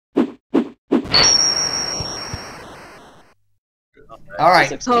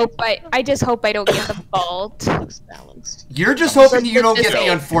Alright. I just hope I don't get the fault. Looks balanced. You're just hoping you don't get the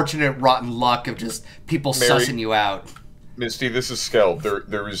unfortunate rotten luck of just people Mary, sussing you out. Misty, this is Skeld.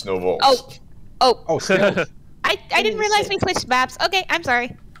 There is no vault. Oh, Skeld. I didn't realize we switched maps. Okay, I'm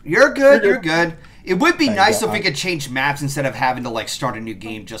sorry. You're good, you're good. It would be nice if we could change maps instead of having to like start a new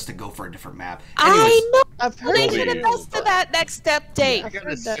game just to go for a different map. Anyways, I know. I've heard They should have posted to that next update. I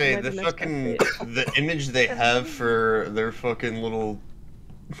gotta say, the image they have for their fucking little,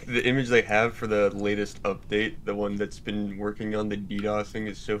 the image they have for the latest update, the one that's been working on the DDoSing,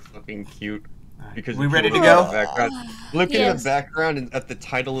 is so fucking cute. Because we ready to go? Look in the background and at the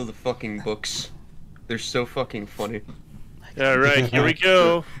title of the fucking books. They're so fucking funny. Alright, here we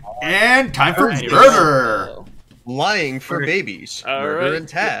go. And time for murder! Lying for babies. Murder and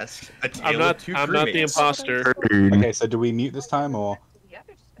task. I'm not the imposter. Okay, so do we mute this time or?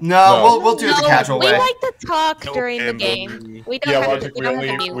 No, we'll do it the casual way. We like to talk during the game. We don't have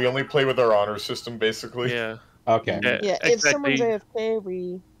to, we only play with our honor system, basically. Yeah. Okay. Yeah, if someone's AFK,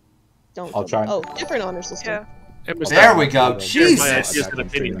 we don't. I'll try. Oh, different honor system. Yeah. There we go. Jesus.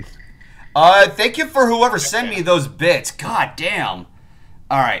 Thank you for whoever sent me those bits. God damn.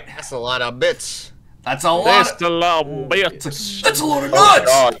 Alright. That's a lot of bits. That's a lot. That's a lot of bits. That's a lot of nuts. Oh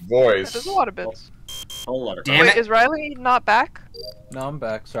God, boys. There's a lot of bits. A lot of Damn Wait, it. is Riley not back? No, I'm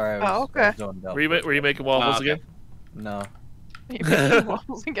back. Sorry. Oh, okay. Were you making waffles again? No.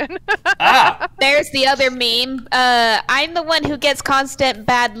 Waffles again. There's the other meme. I'm the one who gets constant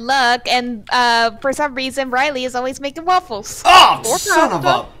bad luck, and for some reason Riley is always making waffles. Oh, son of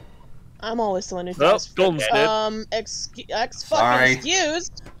a! I'm always the one who does. Golden's dead. Excused.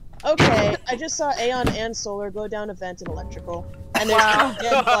 Okay, I just saw Aeon and Solar go down a vent in electrical, and there's a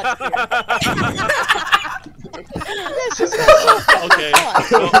dead butt here. It's just Okay,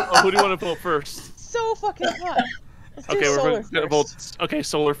 so, who do you want to vote first? so fucking hot. Okay, we're gonna vote. Okay,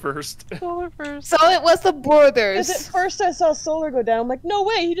 Solar first. Solar first. So it was the brothers. Because at first I saw Solar go down, I'm like, no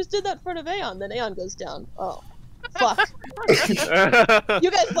way, he just did that in front of Aeon. Then Aeon goes down. Oh, fuck. You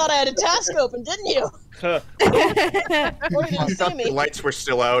guys thought I had a task open, didn't you? Or you didn't see me. The lights were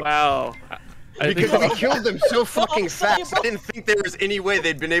still out. Wow. Because we killed them so fucking fast. I didn't think there was any way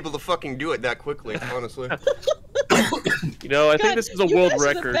they'd been able to fucking do it that quickly, honestly. You know, I think this is a world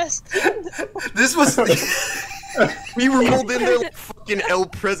record. This was. We were rolled in there like fucking El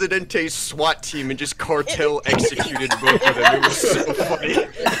Presidente SWAT team and just cartel executed both of them. It was so funny.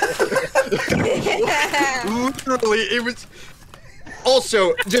 Literally, it was.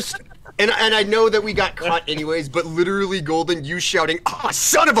 Also, just. And I know that we got caught anyways, but literally, Golden, you shouting, "Ah,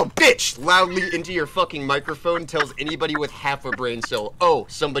 son of a bitch!" loudly into your fucking microphone tells anybody with half a brain cell, "Oh,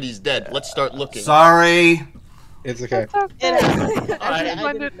 somebody's dead. Let's start looking." Sorry. It's okay. It's okay.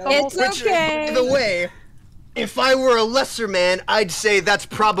 By the way, if I were a lesser man, I'd say that's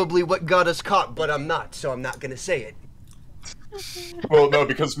probably what got us caught, but I'm not, so I'm not gonna say it. Well, no,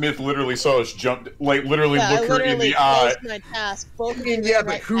 because Myth literally saw us jump, like literally look her in the eye. My task. Both of you Yeah,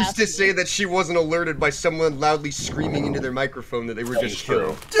 but who's to say that she wasn't alerted by someone loudly screaming into their microphone that they were just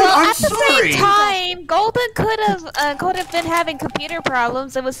killed? Dude, I'm At the sorry. same time, Golden could have been having computer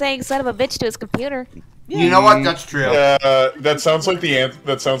problems and was saying "son of a bitch" to his computer. You know what? That's true. That sounds like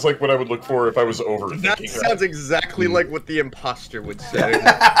that sounds like what I would look for if I was overthinking. That sounds exactly like what the imposter would say.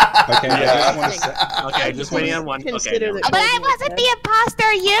 Okay, Okay, just waiting on one. Okay. But I wasn't the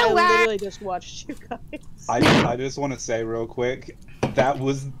imposter. You I were. literally just watched you guys. I just want to say real quick, that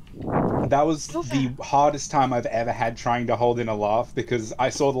was the hardest time I've ever had trying to hold in a laugh because I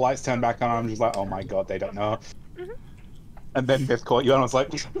saw the lights turn back on and I'm just like, oh my god, they don't know. And then Myth caught you and I was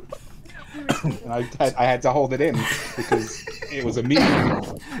like, and I had to hold it in because it was a meme.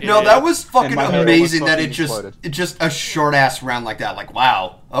 No, that was fucking my head amazing almost that it just a short ass round like that. Like,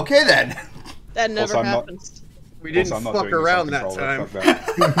 wow. Okay then. That never Also, happens. We didn't fuck around that time.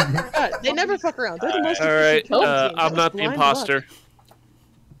 God, they never fuck around. They're the most Alright, efficient kill team. I'm not the Blind imposter.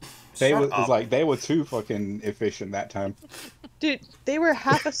 They were too fucking efficient that time. Dude, they were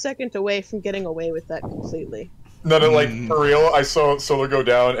half a second away from getting away with that completely. No, like, for real, I saw Solar go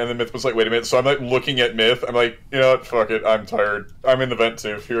down, and then Myth was like, wait a minute, so I'm like looking at Myth, I'm like, you know what, fuck it, I'm tired. I'm in the vent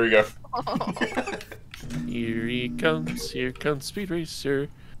too, here we go. Here comes Speed Racer.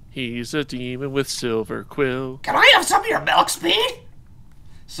 He's a demon with silver quill. Can I have some of your milk, Speed?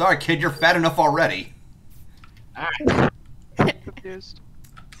 Sorry, kid, you're fat enough already. Confused.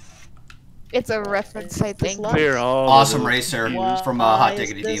 It's a reference, I think. We're all Awesome Racer from Hot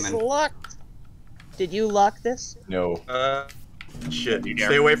Diggity Why is this Demon. locked? Did you lock this? No. Shit,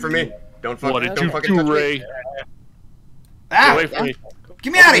 stay away from me. Don't fucking What did don't you fucking do, touch Ray? me. Ah! Away from me.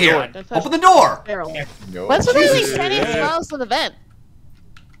 Get me out of here! Open the door! No. What's with all these Jesus. tiny smiles to the vent?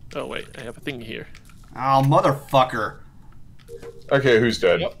 Oh wait, I have a thing here. Oh, motherfucker. Okay, who's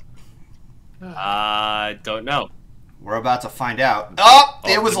dead? Don't know. We're about to find out. Oh,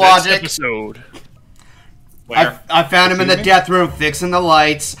 it was the next logic. episode. I found him in the death room fixing the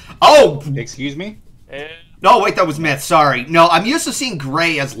lights. Oh! Excuse me? No, wait, that was Myth. Sorry. No, I'm used to seeing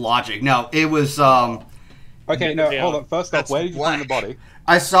Gray as logic. No, it was, Okay, no, hold on. First off, where did you find the body?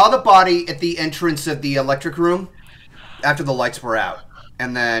 I saw the body at the entrance of the electric room after the lights were out.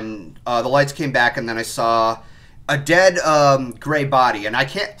 And then the lights came back, and then I saw a dead Gray body. And I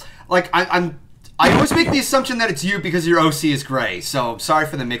can't... Like, I always make the assumption that it's you because your OC is Gray. So, sorry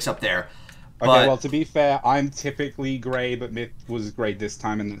for the mix-up there. Okay, But, well, to be fair, I'm typically Gray, but Myth was Gray this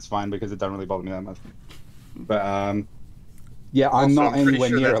time, and it's fine because it doesn't really bother me that much. But, yeah, I'm Also, not pretty anywhere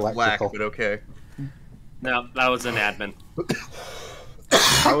sure near that's black, electrical. but okay. No, that was an admin.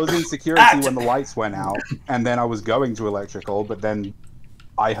 I was in security when the lights went out, and then I was going to electrical, but then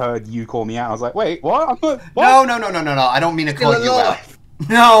I heard you call me out. I was like, wait, what? What? No. I don't mean to call you out.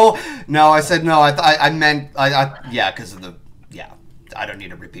 No, I said no. I meant, yeah, because of the, yeah. I don't need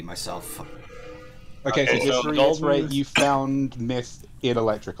to repeat myself. Okay, so just to reiterate, you found Myth in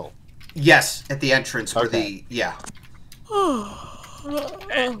electrical. Yes, at the entrance where Okay. yeah.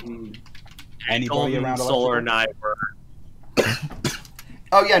 Anybody Golden, around Solar, electrical? and I were.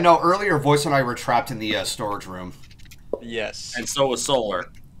 Oh yeah, no. Earlier, Voice and I were trapped in the storage room. Yes. And so was Solar.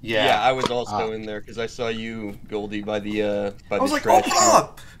 Yeah. I was also in there because I saw you, Goldie, by the I was like, trash open chute.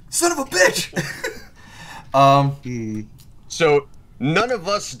 up, son of a bitch. So none of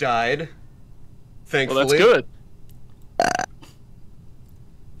us died. Thankfully. Well, that's good.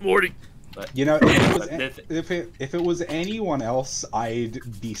 Morty. You know, if it was anyone else, I'd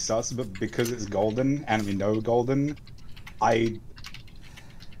be sus, but because it's Golden, and we know Golden,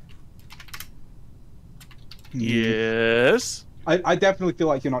 Yes. I definitely feel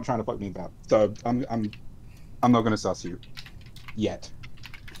like you're not trying to fuck me about. So I'm not gonna sus you. Yet.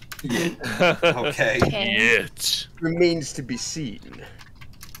 Okay. Yet. Remains to be seen.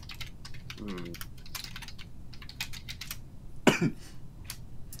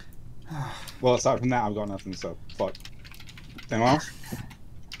 Well, aside from that, I've got nothing, so fuck. Anyone else?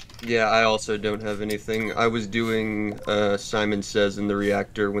 Yeah, I also don't have anything. I was doing Simon Says in the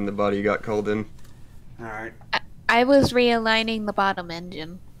reactor when the body got called in. Alright. I was realigning the bottom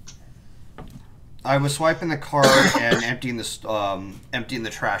engine. I was swiping the card and emptying the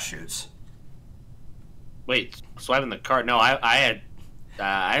trash chutes. Wait, swiping the card? No, I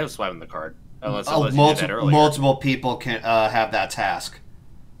was swiping the card. Unless you did that earlier. Multiple people can have that task.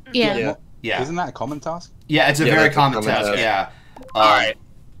 Yeah. Yeah. Isn't that a common task? Yeah, it's a very common task. Yeah. Alright.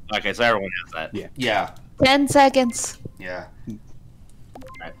 Okay, so everyone has that. Yeah. Yeah. 10 seconds. Yeah.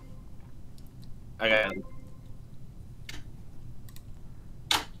 Okay.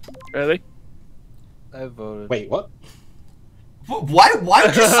 Really? I voted. Wait, what? Why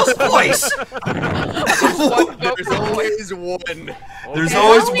would you sus voice? There's always one. There's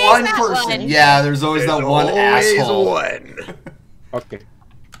always one that person. one. Yeah, there's always that one asshole. One. Okay.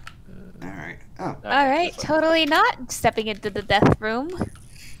 Alright. Oh. Alright, totally not stepping into the death room.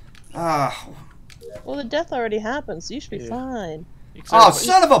 Well, the death already happened, so you should be fine. Oh,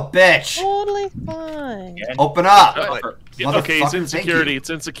 son of a bitch! Totally fine. Open up! Okay, it's in Motherfucker, thank security. you. It's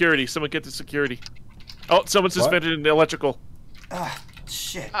in security. Someone get to security. Oh, someone suspended in the electrical.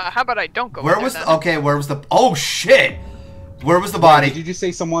 Shit. How about I don't go Where in was there the... then? Okay, where was the... Oh, shit! Where was the Did body? you just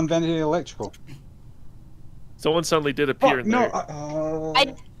say someone vented in electrical? Someone suddenly did appear in no, there.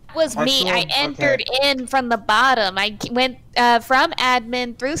 It was I me. saw- I entered in from the bottom. I went from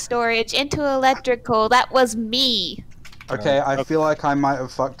admin through storage into electrical. That was me. Okay, I feel like I might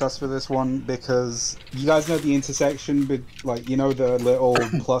have fucked us for this one because you guys know the intersection, but like you know the little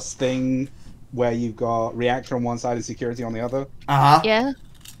plus thing where you've got reactor on one side and security on the other. Yeah.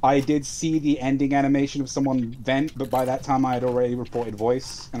 I did see the ending animation of someone vent, but by that time I had already reported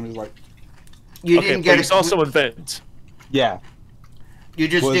voice and was like, You Okay, didn't but get you a saw someone vent. yeah, You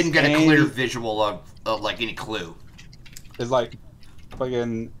just was didn't get a any- clear visual of like any clue. it's like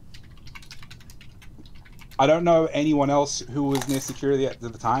fucking. I don't know anyone else who was near security at the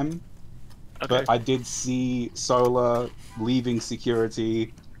time, Okay. but I did see Solar leaving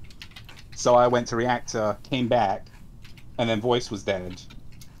security, so I went to reactor, came back, and then voice was dead.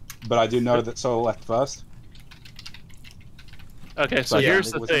 But I do know that Solar left first. Okay, so But yeah, here's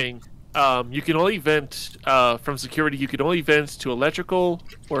it the was- thing. You can only vent from security. You can only vent to electrical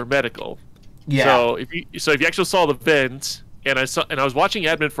or medical. Yeah. So if you actually saw the vent, and I was watching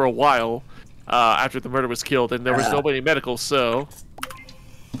admin for a while after the murder was killed, and there was nobody in medical. So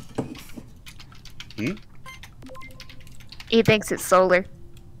He thinks it's solar.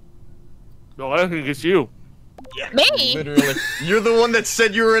 No, I think it's you. Yeah, Me? literally. You're the one that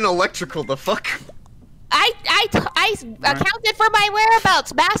said you were in electrical. The fuck? I accounted for my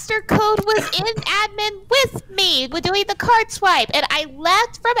whereabouts. Master Code was in admin with me. We're doing the card swipe. And I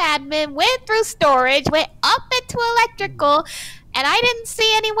left from admin, went through storage, went up into electrical, and I didn't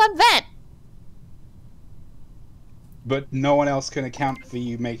see anyone vent. But no one else can account for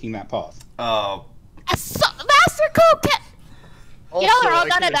you making that path. Oh. So, Master Code can't... Also, Y'all are all I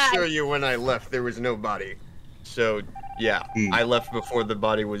gonna can die. assure you when I left, there was no body. So, yeah, I left before the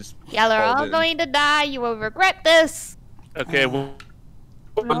body was Y'all are all called in. going to die. You will regret this. Okay, well,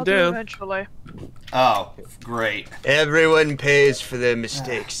 I'll one do down. eventually. Oh, great. Everyone pays for their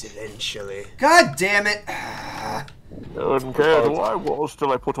mistakes eventually. God damn it. No one cared who I was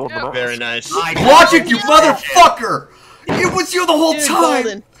till I put on the mask. Very nice. Logic, you motherfucker! It was you the whole Dude, time!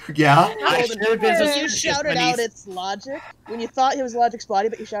 Golden. Yeah? I Golden, should have been when you suspicious shouted when out he- its logic, when you thought it was Logic's body,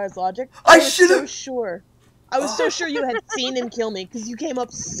 but you shouted its logic, I was so should've- sure. I was so sure you had seen him kill me, because you came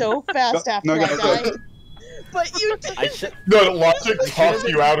up so fast after No, I guys, died. But you didn't. I should. No, Logic talked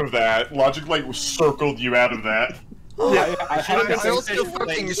you out of that. Logic, like, circled you out of that. Yeah, I also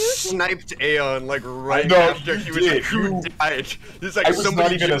fucking sniped Aeon like right No, after you he was like, did. who died? He's like, I was somebody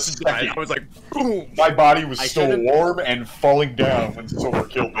not even a just died. second. I was like, boom. My body was I still should've- warm and falling down when Solar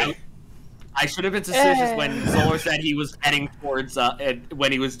killed me. I should have been suspicious when Solar said he was heading towards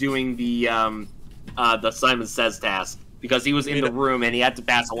when he was doing the Simon Says task because he was in the room and he had to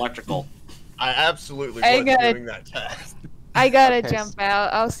pass electrical. I absolutely I was gotta- doing that task. I gotta Okay. jump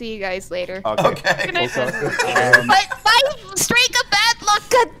out. I'll see you guys later. Okay. Also, But my streak of bad luck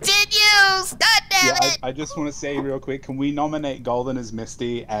continues! God damn yeah, it! I just want to say real quick, can we nominate Golden as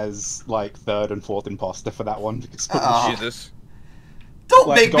Misty as like third and fourth imposter for that one? Because Oh. Jesus. Don't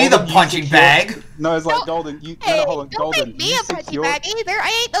Like, make me the Golden, you punching secured- bag! no, it's like Don't- Golden. You Hey, no, hold on, don't Golden. make me You a punching secured. bag either.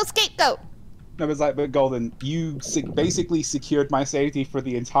 I ain't no scapegoat. No, it's like, but Golden, you basically secured my safety for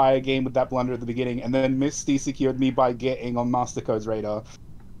the entire game with that blunder at the beginning, and then Misty secured me by getting on Master Code's radar.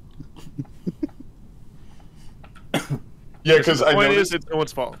 Yeah, because I The point noticed. is, it's no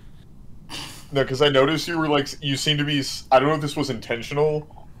one's fault. No, because I noticed you were like, you seem to be. I don't know if this was intentional,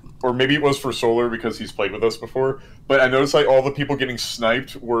 or maybe it was for Solar because he's played with us before. But I noticed like all the people getting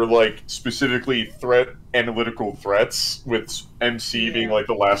sniped were like specifically analytical threats, with MC being like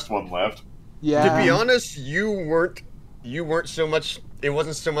the last one left. Yeah. To be honest, you weren't so much. It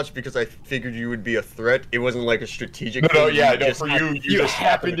wasn't so much because I figured you would be a threat. It wasn't like a strategic. No, thing. yeah, no, just for hap- you just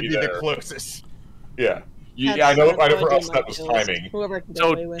happened to be the there. closest. Yeah, That's I know. I know. what For do us, my that was kills. timing. Whoever I can get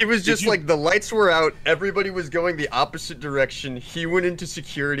So, away with. It was Did just you- like the lights were out, everybody was going the opposite direction. He went into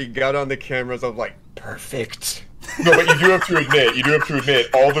security, got on the cameras. I'm like, perfect. No, but you do have to admit,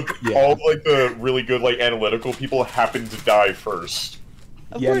 all like the really good like analytical people happen to die first.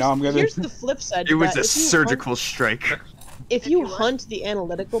 Of Yeah, course, no, I'm gonna- here's the flip side. It to was that. a If you surgical strike. If you hunt the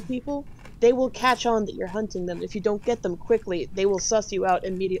analytical people, they will catch on that you're hunting them. If you don't get them quickly, they will suss you out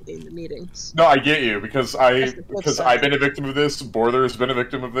immediately in the meetings. No, I get you because That's the flip side. I've been a victim of this. Borther has been a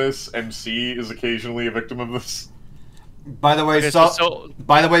victim of this. MC is occasionally a victim of this. By the way, Okay,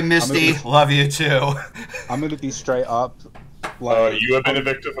 by the way, Misty, gonna- love you too. I'm gonna be straight up. Like, You have been a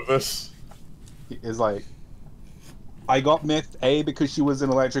victim of this. is like, I got Myth A because she was in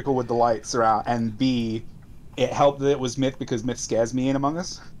electrical with the lights are out, and B, it helped that it was Myth because Myth scares me in Among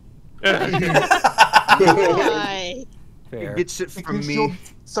Us. Why? He gets it from Because me. you're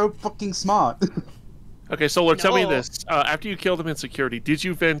so fucking smart. Okay, Solar, tell me No. this. After you killed him in security, did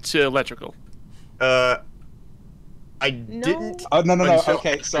you vent to electrical? I No. didn't. Oh no. Until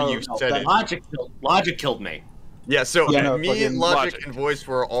Okay, so you said that- it. Logic killed me. Yeah, so Yeah, no, me, fucking Logic, Logic. and Voice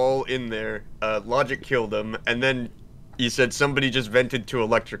were all in there. Logic killed him, and then he said somebody just vented to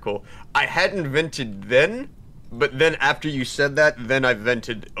electrical. I hadn't vented then, but then after you said that, then I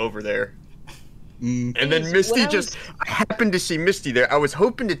vented over there. Mm. And then When Misty I just... I happened to see Misty there. I was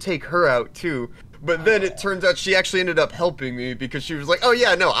hoping to take her out, too. But then it turns out she actually ended up helping me because she was like, oh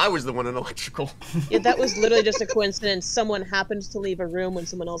yeah, no, I was the one in electrical. Yeah, that was literally just a coincidence. Someone happened to leave a room when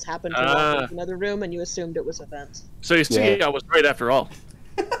someone else happened to walk into another room, and you assumed it was a vent. So you see, Yeah. I was right after all.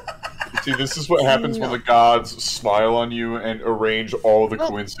 See, this is what happens when the gods smile on you and arrange all the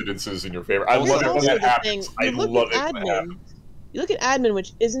coincidences in your favor. I Well, love that's it when also that the happens. thing. I You look love at it when that happens. You look at admin,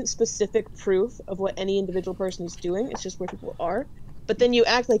 which isn't specific proof of what any individual person is doing. It's just where people are. But then you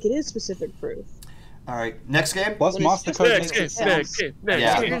act like it is specific proof. All right, next game. Plus, When it's Master just Code like makes it it sounds. sound.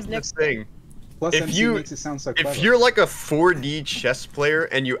 Yeah. Here's The next thing. Plus, If MC you- makes it sound so clever. If you're like a 4D chess player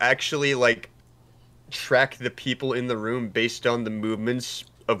and you actually like track the people in the room based on the movements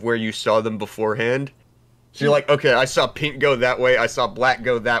of where you saw them beforehand. So you're like, okay, I saw pink go that way, I saw black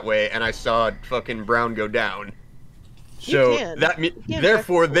go that way, and I saw fucking brown go down. So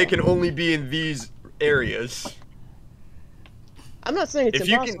therefore, they can only be in these areas. I'm not saying it's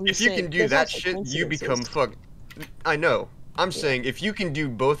impossible. If you can do that shit, you become fuck. I know. I'm saying if you can do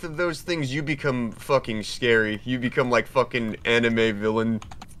both of those things, you become fucking scary. You become like fucking anime villain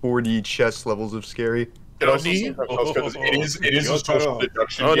 4D chess levels of scary. It also because it is a social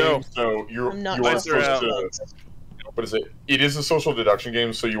deduction game, so you are supposed to. What is it? It is a social deduction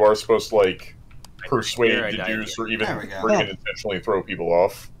game, so you are supposed to like persuade, deduce, or even intentionally throw people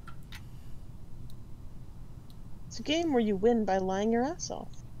off. It's a game where you win by lying your ass off.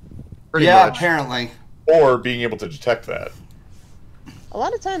 Pretty much. Apparently. Or being able to detect that. A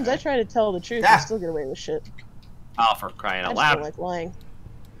lot of times I try to tell the truth and still get away with shit. Oh, for crying out I just loud. don't like lying.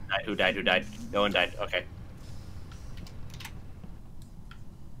 Who died? Who died? No one died. Okay.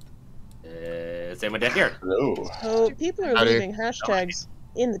 Is anyone dead here? No. So people are leaving hashtags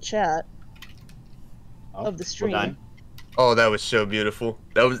in the chat of the stream. Oh, that was so beautiful.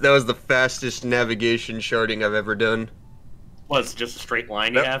 That was the fastest navigation sharding I've ever done. Was it just a straight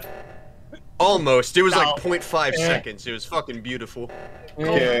line you have? Almost. It was like 0.5 seconds. It was fucking beautiful.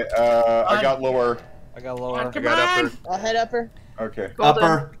 Okay, I got lower. I got lower. I got upper. I'll head upper. Okay. Golden.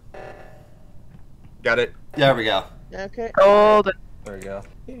 Upper. Got it. There we go. Okay. Golden. There we go.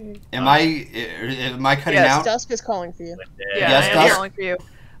 Am I cutting yes, out? Dusk is calling for you. Yeah, Yes, I am Dusk? calling for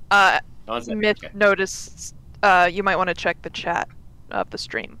you. Mitch Okay. noticed you might want to check the chat of the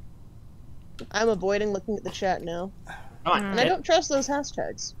stream. I'm avoiding looking at the chat now. Come on. And I don't trust those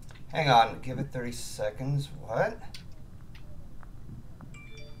hashtags. Hang on. Give it 30 seconds. What?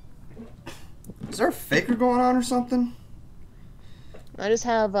 Is there a faker going on or something? I just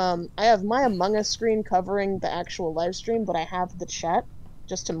have I have my Among Us screen covering the actual live stream, but I have the chat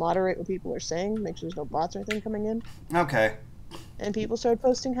just to moderate what people are saying, make sure there's no bots or anything coming in. Okay. And people started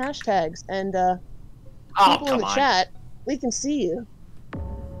posting hashtags, and Oh, people in the come on. chat, we can see you.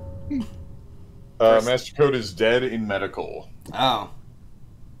 Master Code is dead in medical. Oh.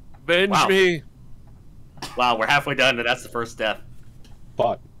 Avenge Wow. me. Wow, we're halfway done, and that's the first death.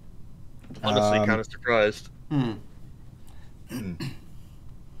 Fuck. Honestly, kind of surprised.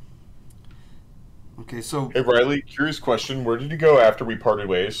 Okay, so Hey Riley, curious question: where did you go after we parted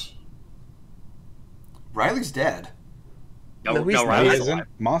ways? Riley's dead. No, No, he's no, not. Riley's He isn't. alive.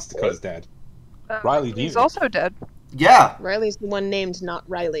 Mastercard's dead. Riley, He's you- also dead. Yeah. Riley's the one named not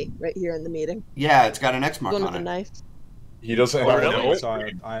Riley right here in the meeting. Yeah, it's got an X The mark one with on the it. knife. He doesn't Oh, have really? an So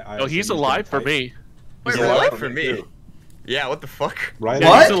I No, he's alive for me. He's Wait, alive really? For me. Yeah, what the fuck? Riley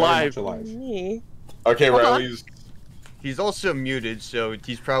What? is He's very much alive. Me. Okay, Hold on. Riley's. He's also muted, so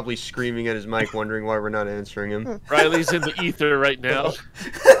he's probably screaming at his mic, wondering why we're not answering him. Riley's in the ether right now.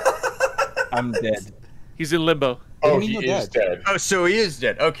 I'm dead. He's in limbo. Oh, do you he mean you're is dead. Oh, so he is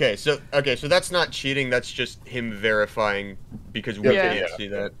dead. Okay, so that's not cheating. That's just him verifying because we Yeah. can't see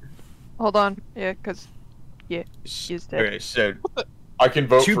that. Hold on. Yeah, because he's dead. Okay, so I can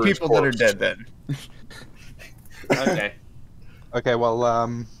vote two for his people that are corpse. dead then. Okay. Okay, well,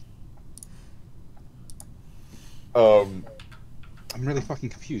 Um, I'm really fucking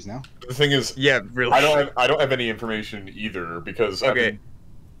confused now. the thing is, Yeah, really. I don't have any information either because I Okay. mean,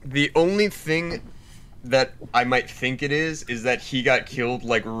 The only thing that I might think it is that he got killed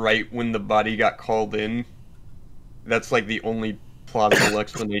like right when the body got called in. That's like the only plausible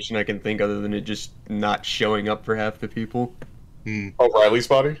explanation I can think other than it just not showing up for half the people. oh, Riley's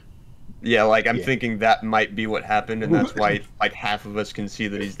body. Yeah, like I'm Yeah. thinking that might be what happened, and that's why like half of us can see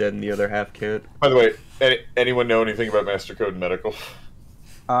that he's dead and the other half can't. By the way, anyone know anything about Master Code Medical?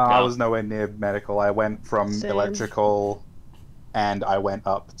 I No. was nowhere near medical. I went from Same. electrical, and I went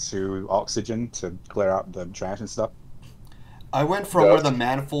up to oxygen to clear out the trash and stuff. I went from where the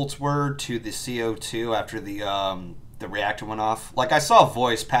manifolds were to the CO2 after the reactor went off. Like I saw a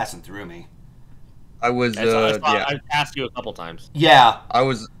voice passing through me. I was I passed you a couple times. Yeah.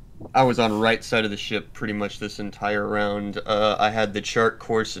 I was on right side of the ship pretty much this entire round. I had the chart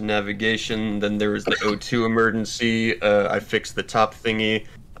course and navigation, then there was the O2 emergency, I fixed the top thingy,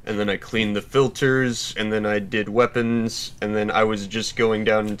 and then I cleaned the filters, and then I did weapons, and then I was just going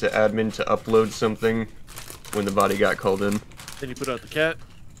down into admin to upload something when the body got called in. Then you put out the cat.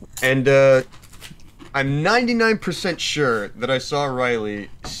 And I'm 99% sure that I saw Riley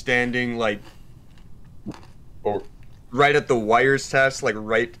standing like Or right at the wires task, like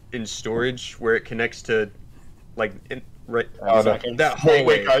right in storage where it connects to, like, right no. that hallway.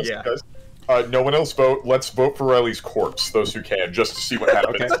 Wait, guys, yeah. guys. No one else vote. Let's vote for Riley's corpse, those who can, just to see what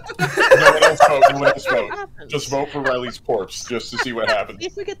happens. No one else vote. No one else vote. Just vote for Riley's corpse, just to see what happens. See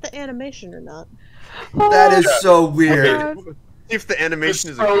if we get the animation or not. That is so weird. See if the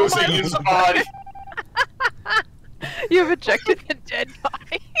animation is a Frozen his body. You've ejected a dead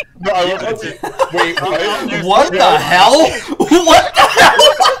body. No, I love it. Wait, what? What the hell? What the hell?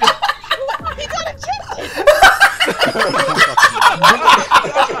 He got ejected!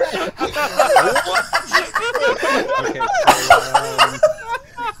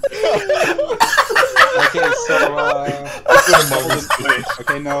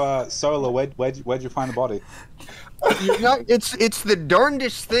 Okay, no, Solar, where'd you find the body? You're not, it's the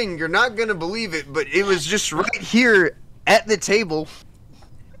darndest thing. You're not gonna believe it, but it was just right here at the table.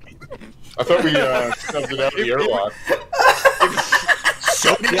 I thought we shoved it out the airlock.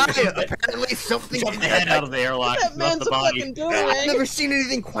 So did I. Apparently something Jump the head out of the airlock, That not man's the a body. fucking doorway. I've never seen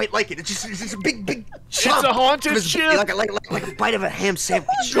anything quite like it. It's just a big chunk. It's a haunted It's ship. like a bite of a ham sandwich.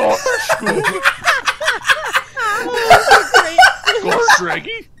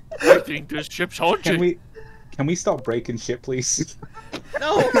 Shreggy, I think this ship's haunted. Can we stop breaking shit, please?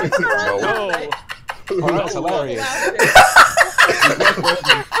 No. No. Oh, that's hilarious.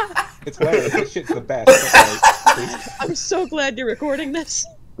 It's hilarious. This shit's the best. Okay, I'm so glad you're recording this.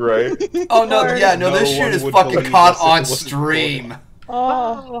 Right? Oh no, yeah, no, this No shit one is would fucking believe caught us if it on wasn't stream.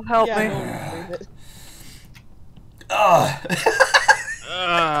 Oh, help yeah, me. I won't believe it. Ah.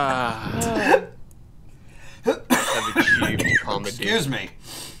 Excuse me.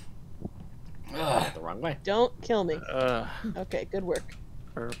 The wrong way. Don't kill me. Okay, good work.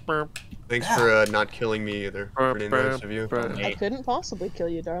 Thanks for not killing me either. Pretty nice of you. I couldn't possibly kill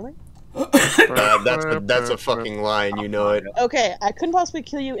you, darling. That's a fucking lie, and you know it. Okay, I couldn't possibly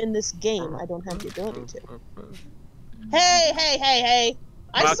kill you in this game. I don't have the ability to. Hey!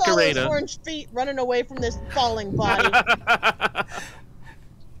 I saw those Macarena. orange feet running away from this falling body.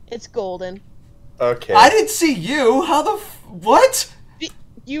 It's Golden. Okay. I didn't see you. How the what?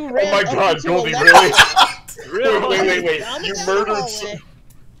 You ran Oh my up god, into Goldie, a really? Really? Wait. Down You the murdered hallway.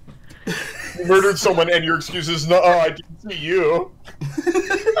 You murdered someone, and your excuse is, no, I didn't see you.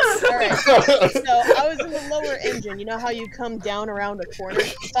 Alright, so I was in the lower engine. You know how you come down around a corner?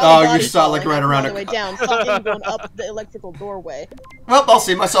 Oh, you saw it, like, right around the way down. Saw him going up the electrical doorway. Well, I'll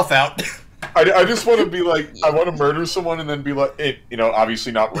see myself out. I just want to be like, I want to murder someone and then be like, you know,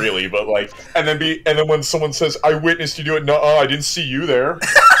 obviously not really, but like, and then when someone says, I witnessed you do it, no, I didn't see you there.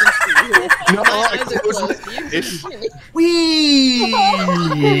 No, my eyes are closed. You can see me. Wee.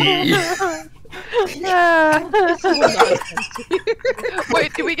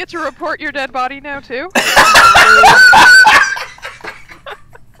 Wait, do we get to report your dead body now too?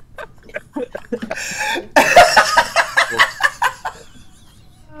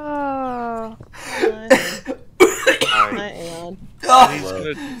 Oh. Hi, Aeon.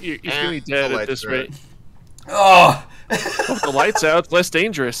 He's gonna be dead at this rate. Oh. If the lights out, it's less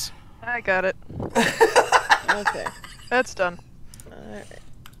dangerous. I got it. Okay. That's done.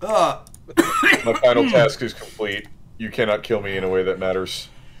 Alright. My final task is complete. You cannot kill me in a way that matters.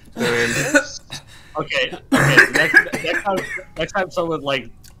 Okay. Next time someone like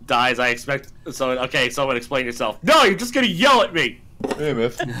dies, I expect someone. Okay, someone explain yourself. No, you're just gonna yell at me. Hey,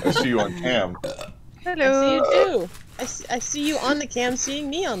 Myth. I see you on cam. Hello. I see you too. I see you on the cam, seeing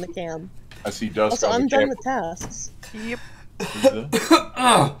me on the cam. I see dust Also, on I'm the done cam. with tasks. Yep.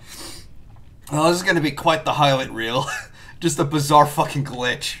 Oh, this is gonna be quite the highlight reel. Just a bizarre fucking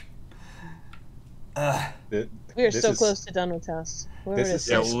glitch. We are so close to done with tasks. Whoever it is.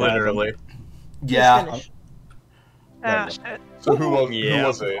 Yeah, literally. Yeah. Finish. Ah, shit. So who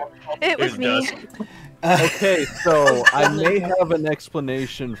was it? It was me. Okay, so I may have an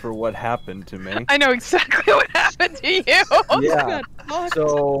explanation for what happened to me. I know exactly what happened to you. Yeah. Fuck.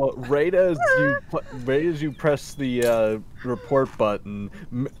 So right as you press the report button,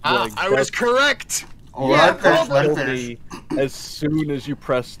 I was correct. Let it told finish. me as soon as you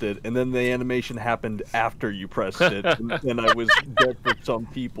pressed it, and then the animation happened after you pressed it, and then I was dead for some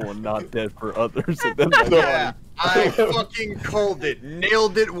people and not dead for others. And then Yeah, I fucking called it.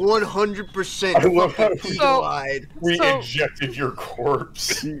 Nailed it 100%. I love how Fucking eagle-eyed. we So- injected your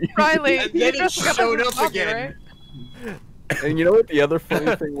corpse. Riley, And you then it just got showed the up zombie, again. right? And you know what the other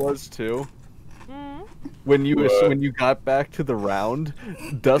funny thing was too? When you got back to the round,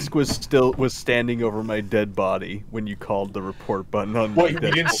 Dusk was standing over my dead body when you called the report button on my Wait, we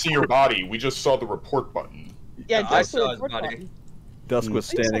dead didn't see your body. We just saw the report button. Yeah, I just saw the his report body. button. Dusk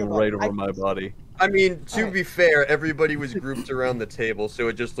was I saw standing the right body. over my body. I mean, to be fair, everybody was grouped around the table, so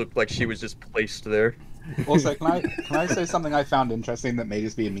it just looked like she was just placed there. Also, can I say something I found interesting that may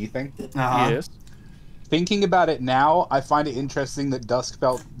just be a me thing? Yes. Thinking about it now, I find it interesting that Dusk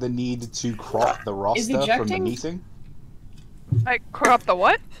felt the need to crop the roster from the ejecting? meeting. I crop the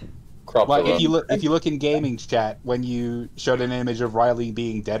what? Crop Like the if you look in gaming chat when you showed an image of Riley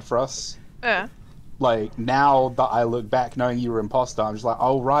being dead for us, Yeah. like now that I look back knowing you were imposter, I'm just like,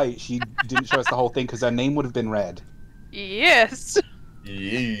 oh right, she didn't show us the whole thing because her name would have been red. Yes.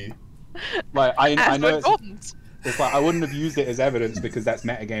 Yeah. Like I As know would Golden's. it's like I wouldn't have used it as evidence because that's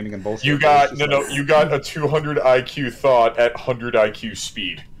metagaming and bullshit. You but got it's just like- you got a 200 IQ thought at 100 IQ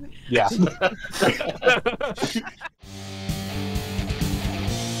speed. Yeah.